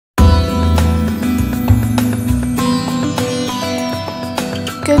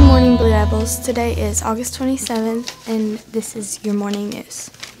Rebels. Today is August 27th, and this is your morning news.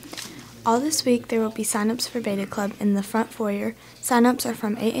 All this week, there will be sign-ups for Beta Club in the front foyer. Sign-ups are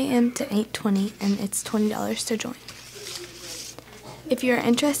from 8 a.m. to 8:20, and it's $20 to join. If you are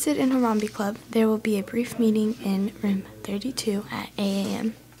interested in Harambe Club, there will be a brief meeting in room 32 at 8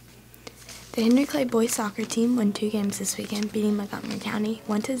 a.m. The Henry Clay boys soccer team won 2 games this weekend, beating Montgomery County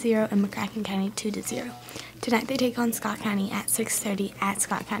 1-0 and McCracken County 2-0. Tonight they take on Scott County at 6:30 at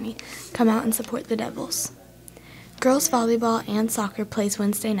Scott County. Come out and support the Devils. Girls volleyball and soccer plays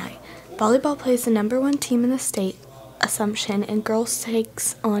Wednesday night. Volleyball plays the #1 team in the state, Assumption, and girls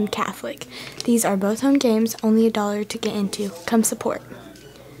takes on Catholic. These are both home games, only $1 to get into. Come support.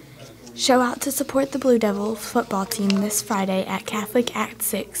 Show out to support the Blue Devil football team this Friday at Catholic at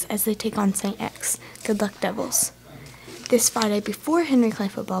 6 as they take on St. X. Good luck, Devils. This Friday, before Henry Clay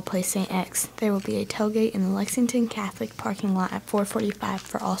football plays St. X, there will be a tailgate in the Lexington Catholic parking lot at 4:45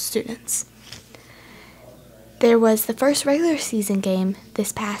 for all students. There was the first regular season game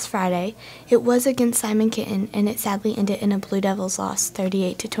this past Friday. It was against Simon Kitten, and it sadly ended in a Blue Devils loss,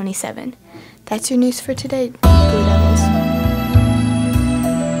 38-27. That's your news for today, Blue Devils.